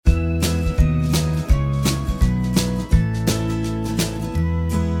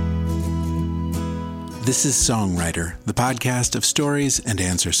This is Songwriter, the podcast of stories and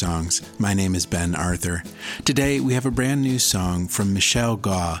answer songs. My name is Ben Arthur. Today we have a brand new song from Michelle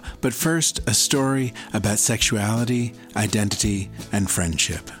Gaw, but first a story about sexuality, identity, and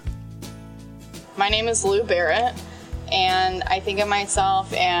friendship. My name is Lou Barrett, and I think of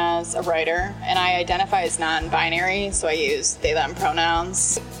myself as a writer, and I identify as non-binary, so I use they, them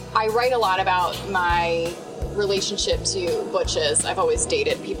pronouns. I write a lot about my relationship to butches. I've always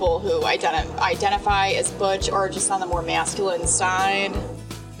dated people who identify as butch or just on the more masculine side.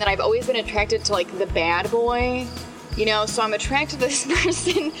 And I've always been attracted to, like, the bad boy, you know, so I'm attracted to this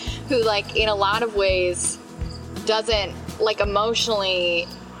person who, like, in a lot of ways doesn't, like, emotionally,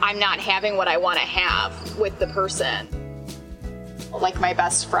 I'm not having what I want to have with the person. Like, my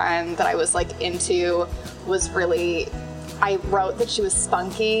best friend that I was, like, into was really, I wrote that she was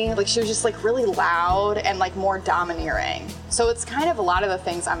spunky. Like, she was just, like, really loud and, like, more domineering. So it's kind of a lot of the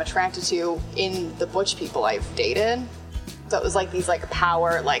things I'm attracted to in the butch people I've dated. So it was, like, these, like,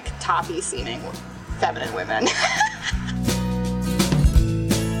 power, like, toppy-seeming feminine women.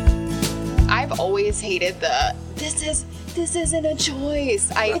 I've always hated this isn't a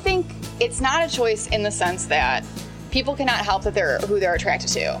choice. I think it's not a choice in the sense that people cannot help that they're who they're attracted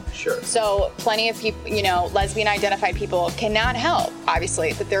to. Sure. So plenty of people, you know, lesbian identified people cannot help,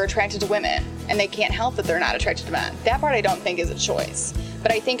 obviously, that they're attracted to women, and they can't help that they're not attracted to men. That part I don't think is a choice.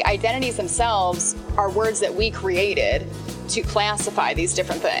 But I think identities themselves are words that we created to classify these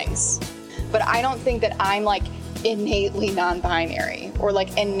different things. But I don't think that I'm, like, innately non-binary or,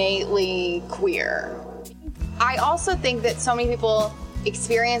 like, innately queer. I also think that so many people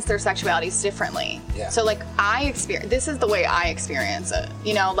experience their sexualities differently. Yeah. So, like, this is the way I experience it.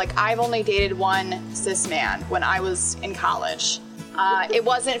 You know, like, I've only dated one cis man when I was in college. It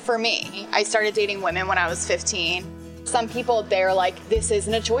wasn't for me. I started dating women when I was 15. Some people, they're like, this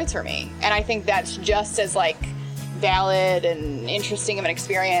isn't a choice for me. And I think that's just as, like, valid and interesting of an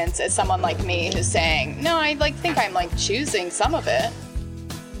experience as someone like me who's saying, no, I, like, think I'm, like, choosing some of it.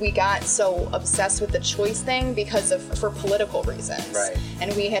 We got so obsessed with the choice thing for political reasons. Right.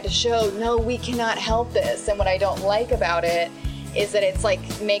 And we had to show, no, we cannot help this. And what I don't like about it is that it's like,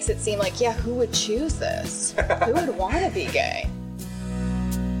 makes it seem like, yeah, who would choose this? Who would want to be gay?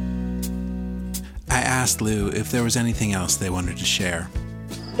 I asked Lou if there was anything else they wanted to share.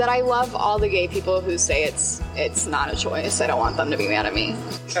 That I love all the gay people who say it's not a choice. I don't want them to be mad at me.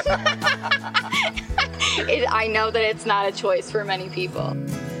 I know that it's not a choice for many people.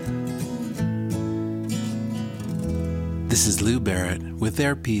 This is Lou Barrett with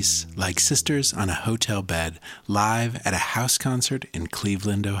their piece, Like Sisters on a Hotel Bed, live at a house concert in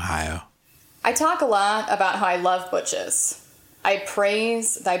Cleveland, Ohio. I talk a lot about how I love butches. I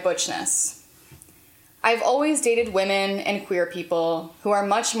praise thy butchness. I've always dated women and queer people who are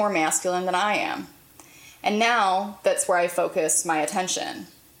much more masculine than I am. And now that's where I focus my attention.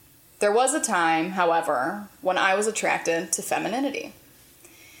 There was a time, however, when I was attracted to femininity.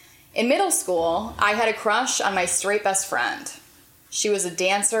 In middle school, I had a crush on my straight best friend. She was a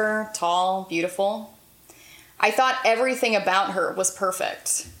dancer, tall, beautiful. I thought everything about her was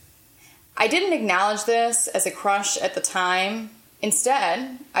perfect. I didn't acknowledge this as a crush at the time.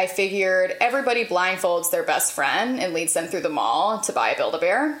 Instead, I figured everybody blindfolds their best friend and leads them through the mall to buy a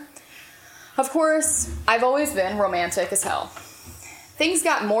Build-A-Bear. Of course, I've always been romantic as hell. Things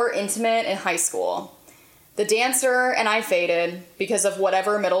got more intimate in high school. The dancer and I faded because of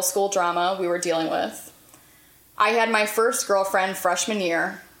whatever middle school drama we were dealing with. I had my first girlfriend freshman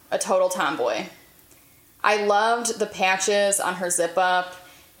year, a total tomboy. I loved the patches on her zip-up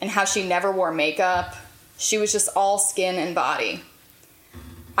and how she never wore makeup. She was just all skin and body.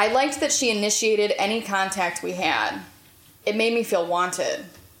 I liked that she initiated any contact we had. It made me feel wanted,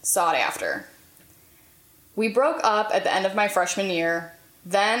 sought after. We broke up at the end of my freshman year.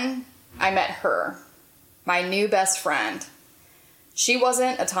 Then I met her, my new best friend. She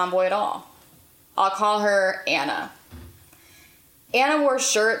wasn't a tomboy at all. I'll call her Anna. Anna wore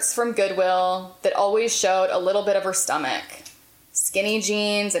shirts from Goodwill that always showed a little bit of her stomach. Skinny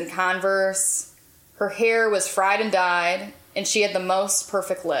jeans and Converse. Her hair was fried and dyed, and she had the most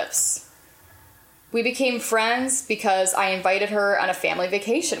perfect lips. We became friends because I invited her on a family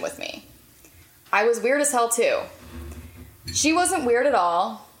vacation with me. I was weird as hell too. She wasn't weird at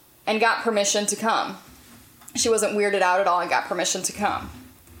all and got permission to come. She wasn't weirded out at all and got permission to come.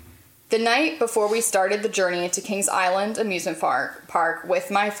 The night before we started the journey to Kings Island Amusement Park with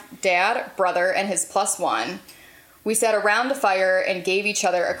my dad, brother, and his +1, we sat around a fire and gave each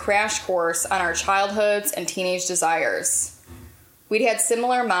other a crash course on our childhoods and teenage desires. We'd had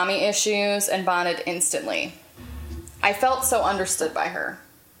similar mommy issues and bonded instantly. I felt so understood by her.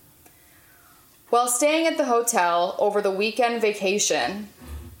 While staying at the hotel over the weekend vacation,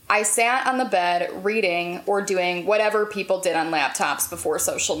 I sat on the bed reading or doing whatever people did on laptops before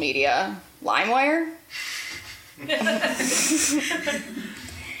social media. LimeWire?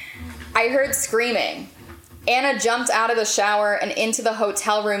 I heard screaming. Anna jumped out of the shower and into the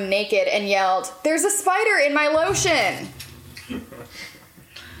hotel room naked and yelled, "There's a spider in my lotion!"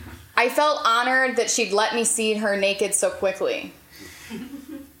 I felt honored that she'd let me see her naked so quickly.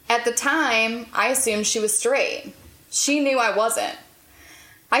 At the time, I assumed she was straight. She knew I wasn't.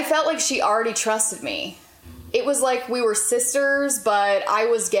 I felt like she already trusted me. It was like we were sisters, but I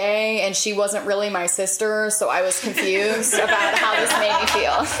was gay and she wasn't really my sister, so I was confused about how this made me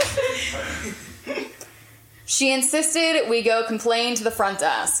feel. She insisted we go complain to the front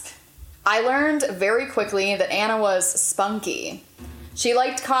desk. I learned very quickly that Anna was spunky. She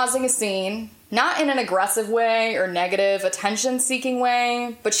liked causing a scene, not in an aggressive way or negative, attention-seeking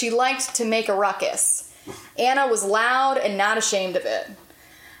way, but she liked to make a ruckus. Anna was loud and not ashamed of it.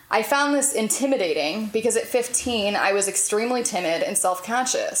 I found this intimidating because at 15, I was extremely timid and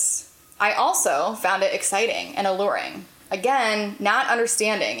self-conscious. I also found it exciting and alluring. Again, not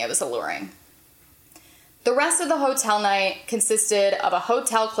understanding it was alluring. The rest of the hotel night consisted of a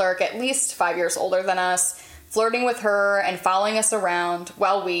hotel clerk at least 5 years older than us, flirting with her and following us around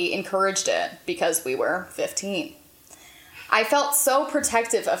while we encouraged it because we were 15. I felt so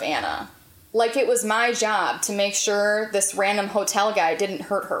protective of Anna, like it was my job to make sure this random hotel guy didn't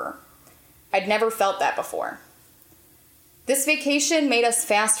hurt her. I'd never felt that before. This vacation made us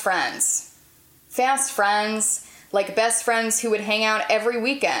fast friends. Fast friends, like best friends who would hang out every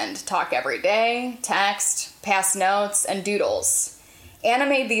weekend, talk every day, text, pass notes, and doodles. Anna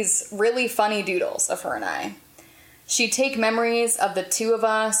made these really funny doodles of her and I. She'd take memories of the two of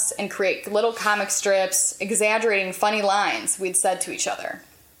us and create little comic strips, exaggerating funny lines we'd said to each other.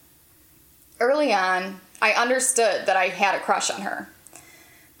 Early on, I understood that I had a crush on her.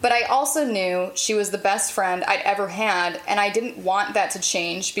 But I also knew she was the best friend I'd ever had, and I didn't want that to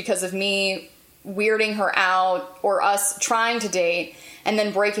change because of me weirding her out or us trying to date and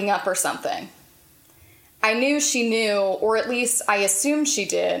then breaking up or something. I knew she knew, or at least I assumed she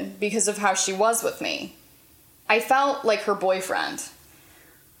did, because of how she was with me. I felt like her boyfriend.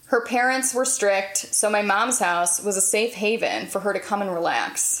 Her parents were strict, so my mom's house was a safe haven for her to come and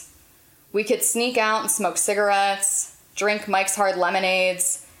relax. We could sneak out and smoke cigarettes, drink Mike's Hard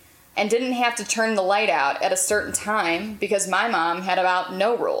Lemonades, and didn't have to turn the light out at a certain time because my mom had about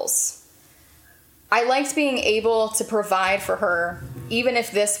no rules. I liked being able to provide for her, even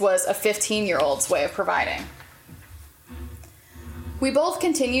if this was a 15-year-old's way of providing. We both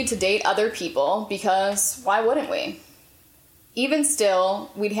continued to date other people because why wouldn't we? Even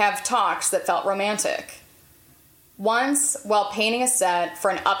still, we'd have talks that felt romantic. Once, while painting a set for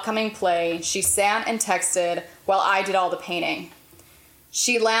an upcoming play, she sat and texted while I did all the painting.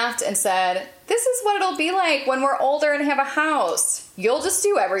 She laughed and said, "This is what it'll be like when we're older and have a house. You'll just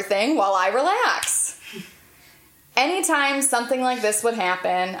do everything while I relax." Anytime something like this would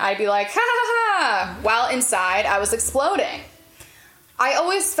happen, I'd be like, "Ha ha ha," while inside I was exploding. I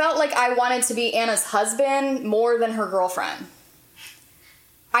always felt like I wanted to be Anna's husband more than her girlfriend.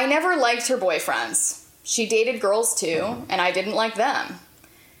 I never liked her boyfriends. She dated girls too, and I didn't like them.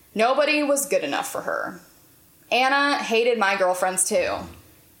 Nobody was good enough for her. Anna hated my girlfriends too.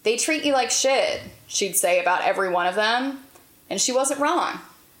 "They treat you like shit," she'd say about every one of them, and she wasn't wrong.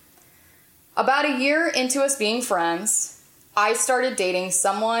 About a year into us being friends, I started dating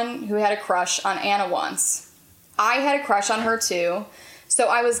someone who had a crush on Anna once. I had a crush on her too, so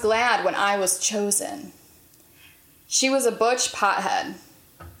I was glad when I was chosen. She was a butch pothead.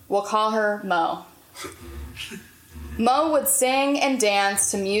 We'll call her Mo. Mo would sing and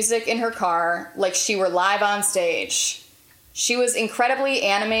dance to music in her car like she were live on stage. She was incredibly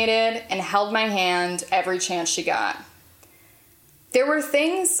animated and held my hand every chance she got. There were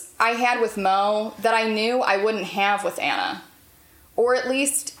things I had with Mo that I knew I wouldn't have with Anna, or at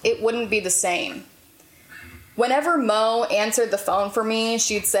least it wouldn't be the same. Whenever Mo answered the phone for me,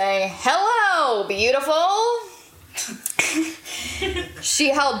 she'd say, "Hello, beautiful." She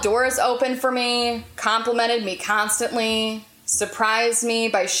held doors open for me, complimented me constantly, surprised me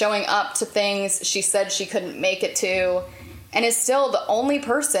by showing up to things she said she couldn't make it to, and is still the only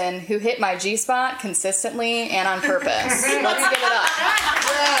person who hit my G-spot consistently and on purpose. Let's give it up.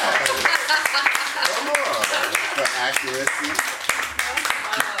 Yeah. Come on. For accuracy.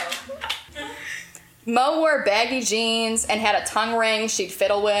 Mo wore baggy jeans and had a tongue ring she'd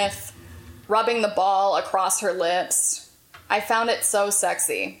fiddle with, rubbing the ball across her lips. I found it so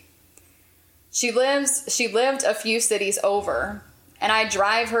sexy. She lived a few cities over, and I'd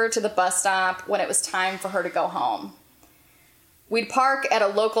drive her to the bus stop when it was time for her to go home. We'd park at a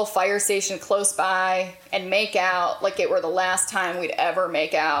local fire station close by and make out like it were the last time we'd ever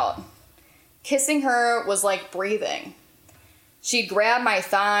make out. Kissing her was like breathing. She'd grab my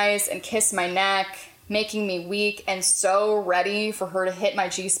thighs and kiss my neck, making me weak and so ready for her to hit my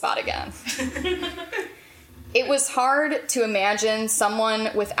G-spot again. It was hard to imagine someone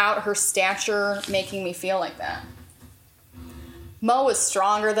without her stature making me feel like that. Mo was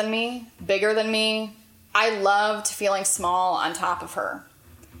stronger than me, bigger than me. I loved feeling small on top of her.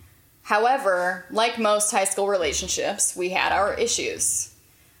 However, like most high school relationships, we had our issues.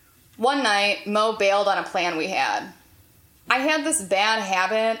 One night, Mo bailed on a plan we had. I had this bad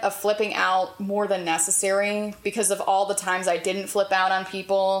habit of flipping out more than necessary because of all the times I didn't flip out on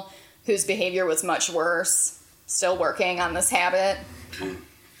people whose behavior was much worse. Still working on this habit.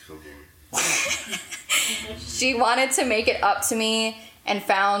 She wanted to make it up to me and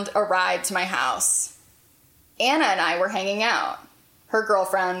found a ride to my house. Anna and I were hanging out. Her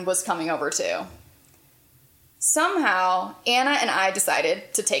girlfriend was coming over too. Somehow, Anna and I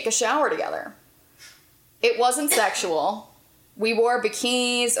decided to take a shower together. It wasn't sexual. We wore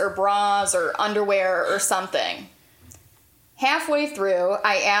bikinis or bras or underwear or something. Halfway through,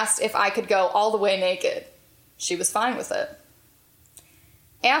 I asked if I could go all the way naked. She was fine with it.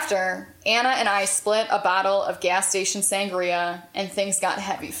 After, Anna and I split a bottle of gas station sangria, and things got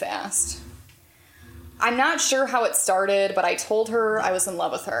heavy fast. I'm not sure how it started, but I told her I was in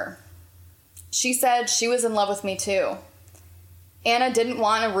love with her. She said she was in love with me too. Anna didn't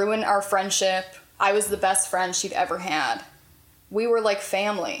want to ruin our friendship. I was the best friend she'd ever had. We were like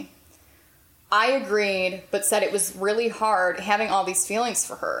family. I agreed, but said it was really hard having all these feelings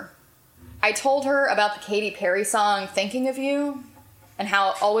for her. I told her about the Katy Perry song, Thinking of You, and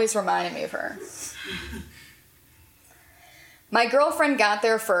how it always reminded me of her. My girlfriend got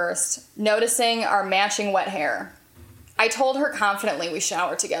there first, noticing our matching wet hair. I told her confidently we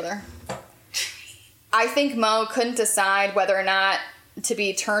showered together. I think Mo couldn't decide whether or not to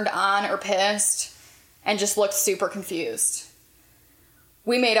be turned on or pissed, and just looked super confused.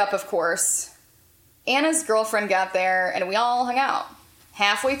 We made up, of course. Anna's girlfriend got there, and we all hung out.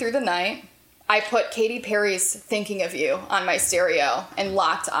 Halfway through the night, I put Katy Perry's Thinking of You on my stereo and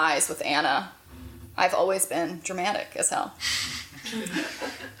locked eyes with Anna. I've always been dramatic as hell.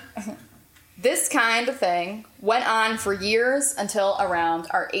 This kind of thing went on for years until around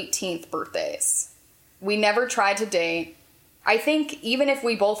our 18th birthdays. We never tried to date. I think even if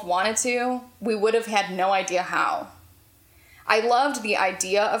we both wanted to, we would have had no idea how. I loved the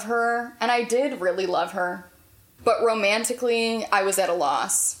idea of her, and I did really love her. But romantically, I was at a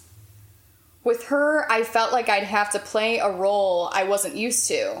loss. With her, I felt like I'd have to play a role I wasn't used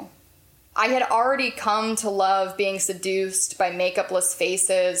to. I had already come to love being seduced by makeupless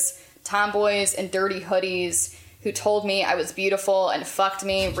faces, tomboys in dirty hoodies who told me I was beautiful and fucked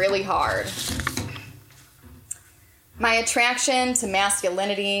me really hard. My attraction to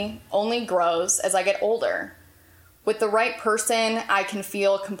masculinity only grows as I get older. With the right person, I can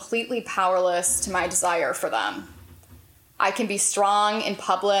feel completely powerless to my desire for them. I can be strong in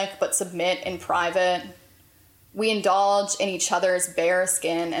public but submit in private. We indulge in each other's bare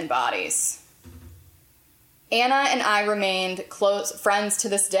skin and bodies. Anna and I remained close friends to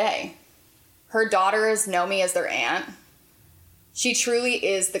this day. Her daughters know me as their aunt. She truly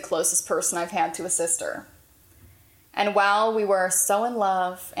is the closest person I've had to a sister. And while we were so in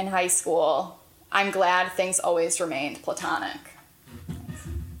love in high school, I'm glad things always remained platonic.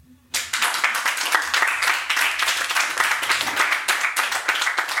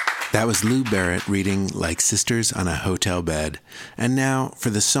 That was Lou Barrett reading Like Sisters on a Hotel Bed. And now for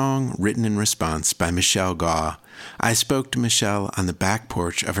the song written in response by Michelle Gaw. I spoke to Michelle on the back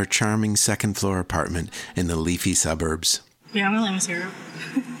porch of her charming second-floor apartment in the leafy suburbs. Yeah, I'm gonna let me hear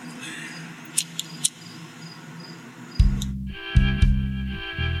it.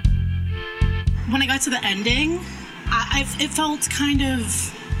 When I got to the ending, it felt kind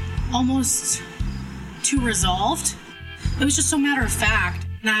of almost too resolved. It was just so matter of fact.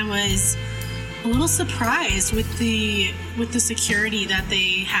 And I was a little surprised with the security that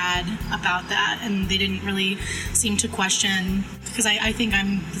they had about that, and they didn't really seem to question, because I think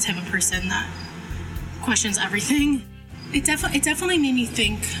I'm the type of person that questions everything. It definitely made me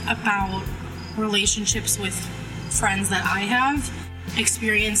think about relationships with friends that I have,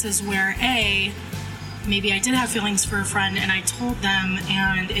 experiences where maybe I did have feelings for a friend and I told them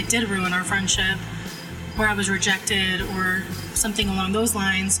and it did ruin our friendship, or I was rejected or something along those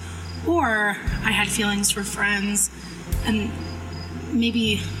lines, or I had feelings for friends and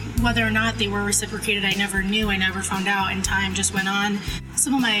maybe Whether or not they were reciprocated, I never knew. I never found out, and time just went on.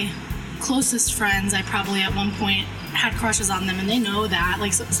 Some of my closest friends, I probably at one point had crushes on them, and they know that.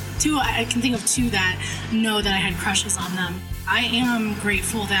 Like, two, I can think of two that know that I had crushes on them. I am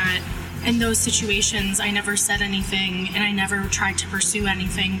grateful that in those situations I never said anything and I never tried to pursue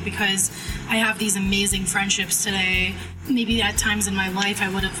anything, because I have these amazing friendships today. Maybe at times in my life I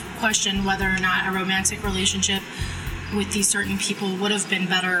would have questioned whether or not a romantic relationship with these certain people would have been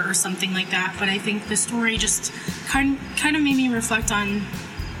better or something like that. But I think the story just kind of made me reflect on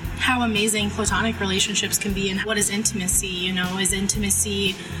how amazing platonic relationships can be, and what is intimacy. You know, is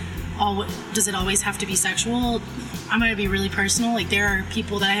intimacy does it always have to be sexual? I'm going to be really personal. Like, there are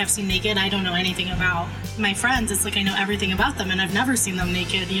people that I have seen naked I don't know anything about. My friends, it's like I know everything about them and I've never seen them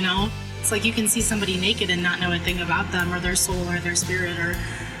naked, you know? It's like you can see somebody naked and not know a thing about them or their soul or their spirit or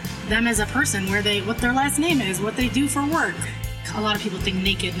them as a person, what their last name is, what they do for work. A lot of people think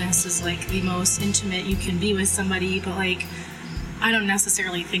nakedness is like the most intimate you can be with somebody, but like, I don't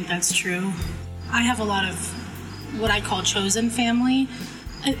necessarily think that's true. I have a lot of what I call chosen family.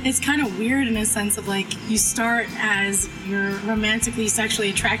 It's kind of weird in a sense of like, you start as you're romantically, sexually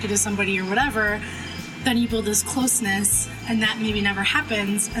attracted to somebody or whatever, then you build this closeness and that maybe never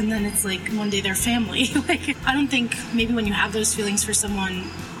happens, and then it's like one day they're family. Like, I don't think maybe when you have those feelings for someone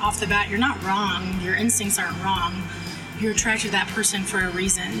off the bat, you're not wrong. Your instincts aren't wrong. You're attracted to that person for a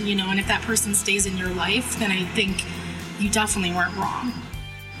reason, you know, and if that person stays in your life, then I think you definitely weren't wrong.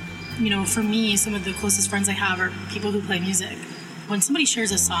 You know, for me, some of the closest friends I have are people who play music. When somebody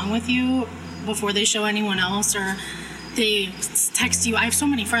shares a song with you before they show anyone else, or they text you, I have so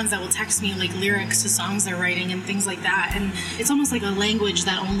many friends that will text me like lyrics to songs they're writing and things like that, and it's almost like a language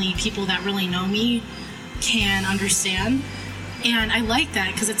that only people that really know me can understand. And I like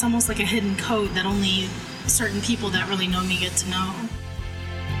that because it's almost like a hidden code that only certain people that really know me get to know.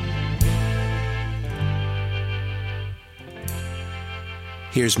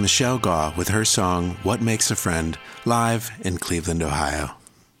 Here's Michelle Gaw with her song, What Makes a Friend, live in Cleveland, Ohio.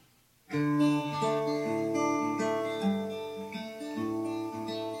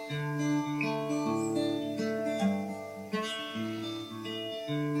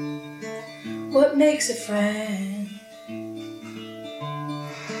 What makes a friend?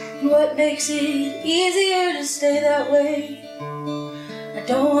 What makes it easier to stay that way? I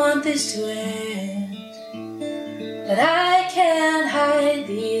don't want this to end, but I can't hide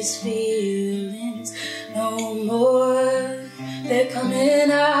these feelings no more. They're coming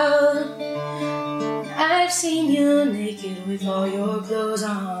out. I've seen you naked with all your clothes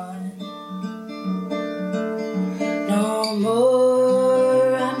on. No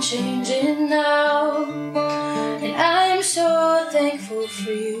more, I'm changing now, and I'm so thankful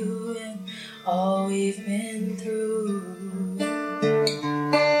for you and all we've been through.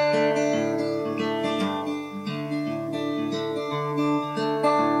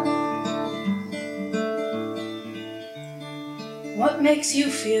 What makes you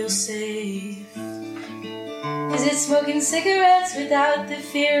feel safe? Is it smoking cigarettes without the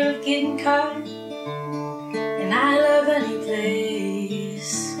fear of getting caught? And I love any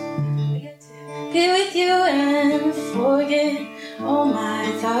place I get to be with you and forget all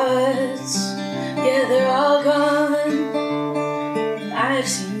my thoughts. Yeah, they're all gone. And I've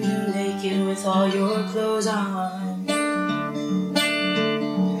seen you naked with all your clothes on.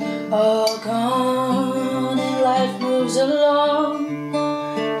 All gone, and life moves along.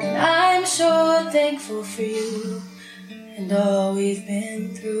 And I'm so thankful for you and all we've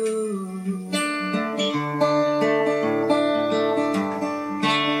been through.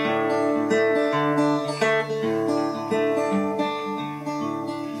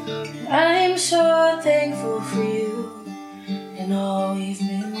 I'm so thankful for you and all we've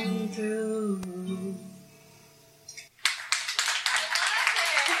been through.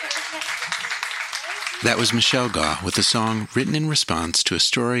 That was Michelle Gaw with a song written in response to a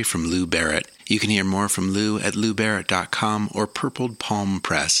story from Lou Barrett. You can hear more from Lou at loubarrett.com or Purpled Palm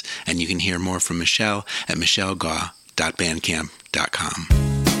Press, and you can hear more from Michelle at michellegaw.bandcamp.com.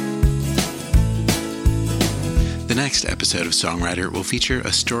 The next episode of Songwriter will feature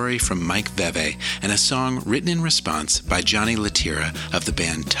a story from Mike Veve and a song written in response by Johnny Latira of the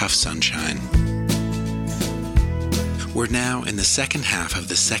band Tough Sunshine. We're now in the second half of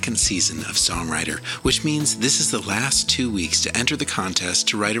the second season of Songwriter, which means this is the last 2 weeks to enter the contest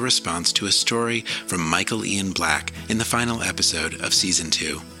to write a response to a story from Michael Ian Black in the final episode of Season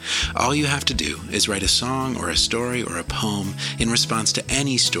 2. All you have to do is write a song or a story or a poem in response to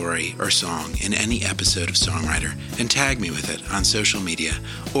any story or song in any episode of Songwriter and tag me with it on social media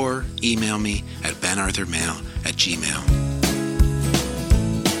or email me at benarthurmail@gmail.com.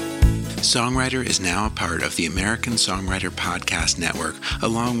 Songwriter is now a part of the American Songwriter Podcast Network,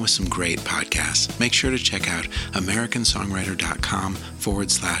 along with some great podcasts. Make sure to check out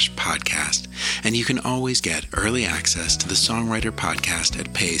americansongwriter.com/podcast. And you can always get early access to the Songwriter Podcast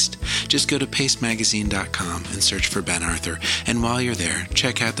at Paste. Just go to pastemagazine.com and search for Ben Arthur. And while you're there,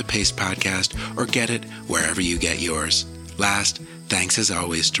 check out the Paste Podcast or get it wherever you get yours. Last, thanks as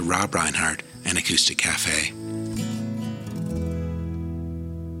always to Rob Reinhardt and Acoustic Cafe.